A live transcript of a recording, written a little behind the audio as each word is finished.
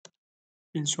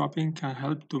PinSwapping can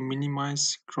help to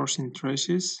minimize crossing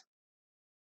traces.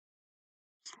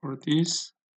 For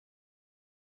this,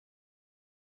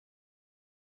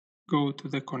 go to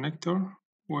the connector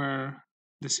where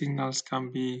the signals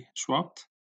can be swapped,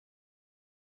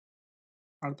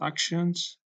 add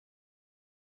actions,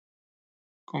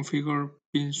 configure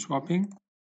PinSwapping,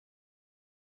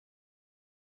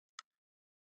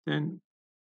 then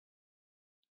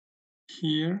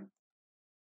here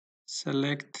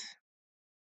select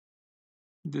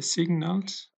the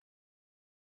signals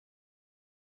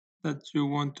that you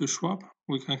want to swap.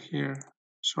 We can here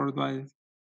sort by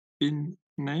pin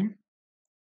name,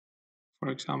 for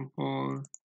example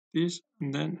this,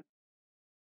 and then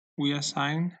we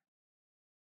assign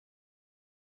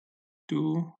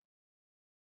to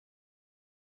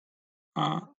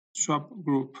a swap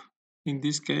group. In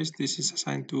this case, this is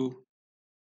assigned to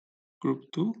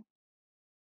group 2,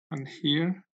 and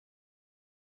here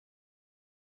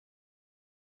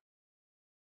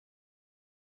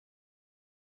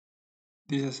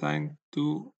this is assigned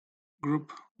to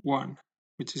group 1,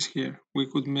 which is here. We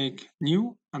could make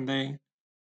new and then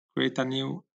create a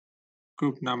new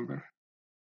group number.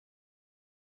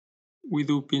 We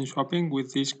do pin swapping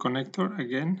with this connector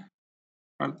again,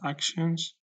 add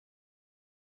actions,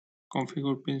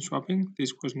 configure pin swapping.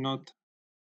 This was not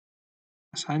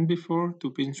assigned before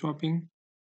to pin swapping.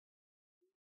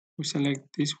 We select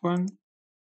this one,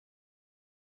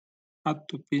 add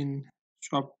to pin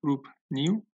swap group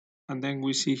new, and then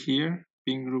we see here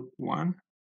pin group 1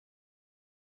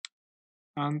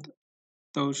 and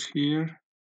those here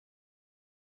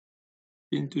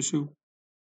pin to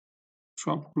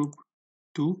swap group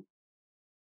 2,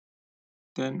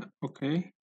 then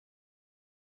okay,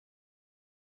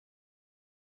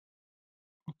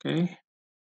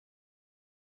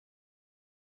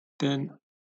 then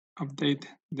update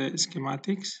the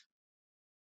schematics,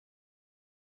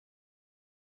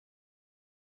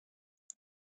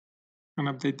 and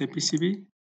update the PCB.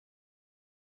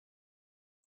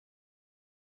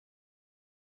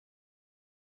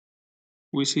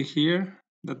 We see here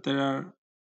that there are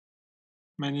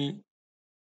many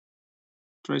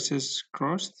traces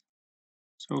crossed.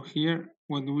 So here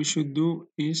what we should do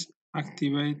is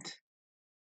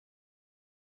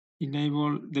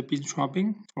enable the pin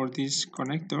swapping for this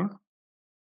connector,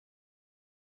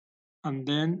 and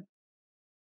then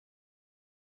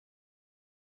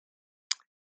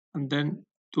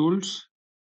tools,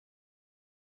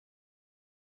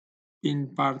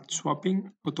 pin part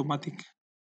swapping, automatic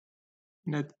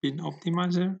net pin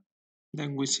optimizer.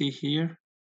 Then we see here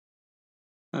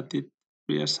that it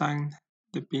reassigned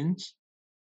the pins.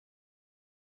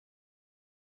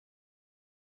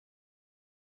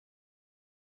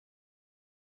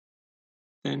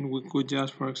 Then we could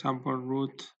just, for example,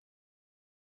 route,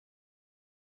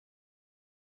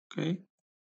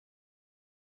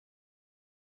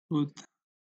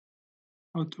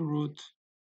 auto route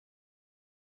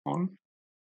all.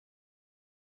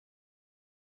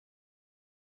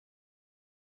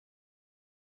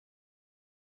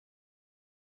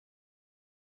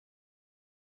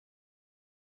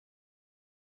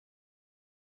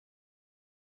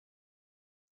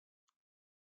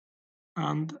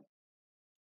 And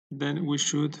then we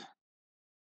should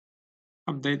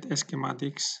update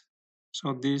schematics.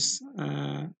 So this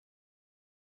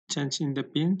change in the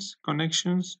pins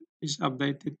connections is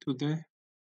updated to the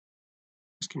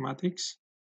schematics.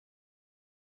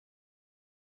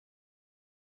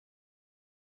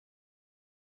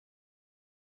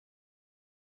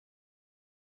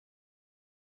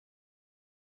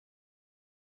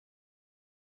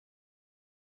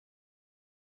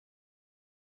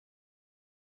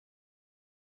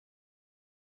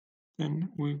 Then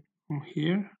we come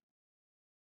here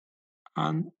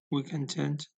and we can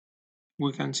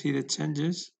see the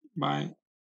changes by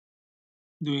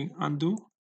doing undo.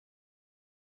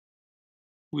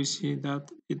 We see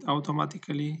that it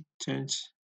automatically changed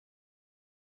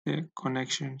the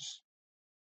connections.